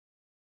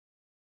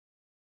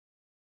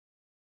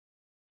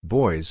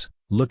Boys,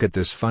 look at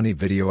this funny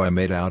video I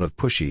made out of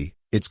Pushee.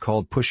 It's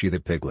called Pushee the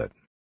piglet.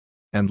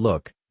 And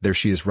look, there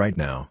she is right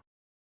now.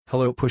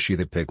 Hello Pushee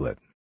the piglet.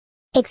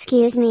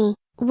 Excuse me,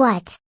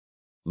 what?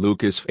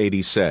 Lucas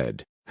 80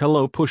 said,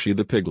 "Hello Pushee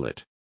the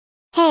piglet."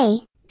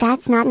 Hey,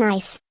 that's not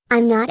nice.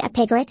 I'm not a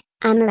piglet,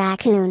 I'm a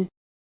raccoon.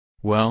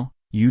 Well,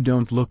 you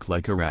don't look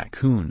like a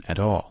raccoon at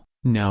all.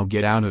 Now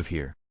get out of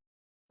here.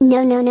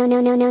 No no no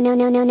no no no no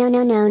no no no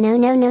no no no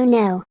no no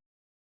no.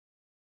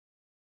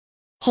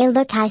 Hey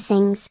look I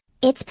sings,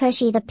 it's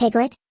Pushee the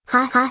piglet,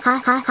 ha ha ha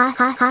ha ha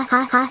ha ha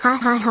ha ha ha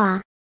ha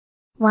ha.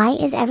 Why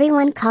is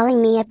everyone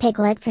calling me a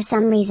piglet for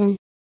some reason?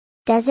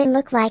 Does it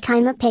look like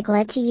I'm a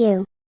piglet to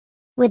you?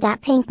 With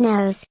that pink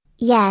nose,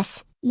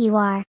 yes, you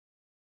are.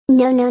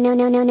 No no no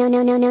no no no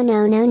no no no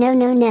no no no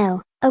no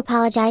no,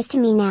 apologize to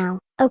me now,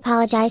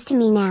 apologize to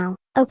me now,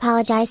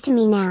 apologize to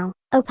me now,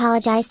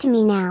 apologize to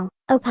me now,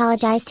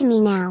 apologize to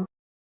me now.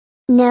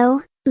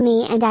 No,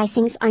 me and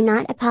Icings are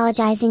not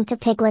apologizing to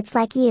piglets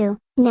like you,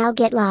 now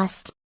get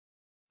lost.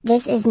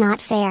 This is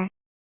not fair.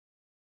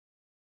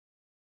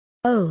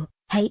 Oh,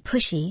 hey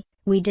Pushee,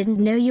 we didn't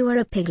know you were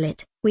a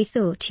piglet, we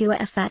thought you were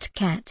a fat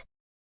cat.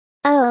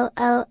 Oh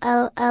oh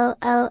oh oh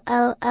oh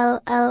oh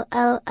oh oh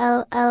oh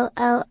oh oh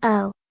oh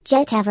oh,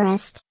 Jet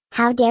Everest,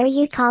 how dare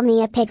you call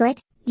me a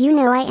piglet? You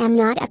know I am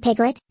not a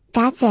piglet,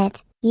 that's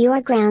it, you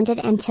are grounded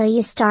until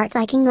you start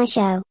liking my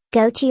show,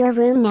 go to your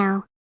room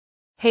now.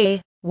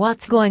 Hey,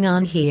 what's going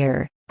on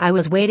here? I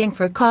was waiting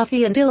for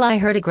coffee until I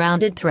heard a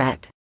grounded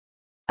threat.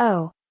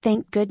 Oh,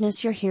 thank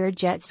goodness you're here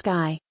Jet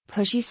Sky.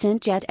 Pushee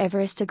sent Jet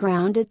Everest a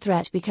grounded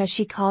threat because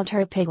she called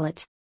her a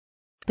piglet.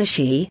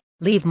 Pushee,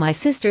 leave my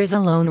sisters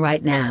alone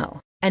right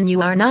now, and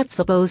you are not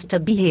supposed to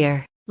be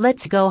here,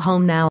 let's go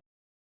home now.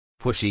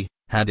 Pushee,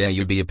 how dare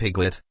you be a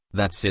piglet?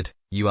 That's it,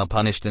 you are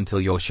punished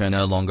until your show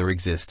no longer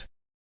exists.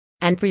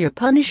 And for your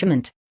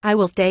punishment, I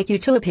will take you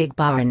to a pig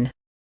barn.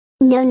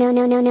 No no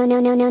no no no no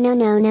no no no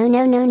no no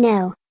no no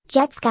no,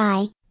 Jet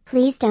Sky,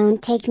 please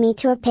don't take me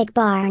to a pig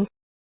barn.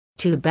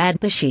 Too bad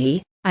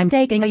Pushee, I'm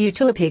taking you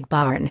to a pig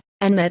barn,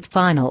 and that's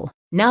final,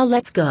 now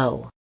let's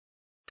go.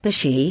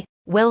 Pushee,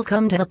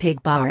 welcome to the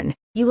pig barn,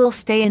 you will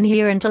stay in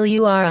here until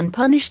you are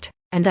unpunished,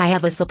 and I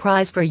have a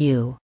surprise for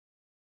you.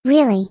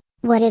 Really,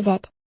 what is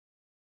it?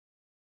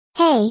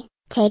 Hey,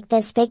 take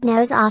this big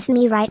nose off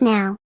me right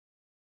now.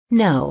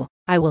 No,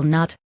 I will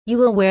not, you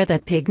will wear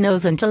that pig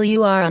nose until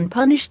you are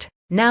unpunished,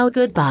 now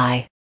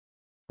goodbye.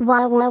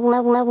 Wah wah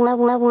wah wah wah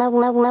wah wah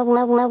wah wah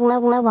wah wah wah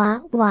wah wah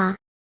wah.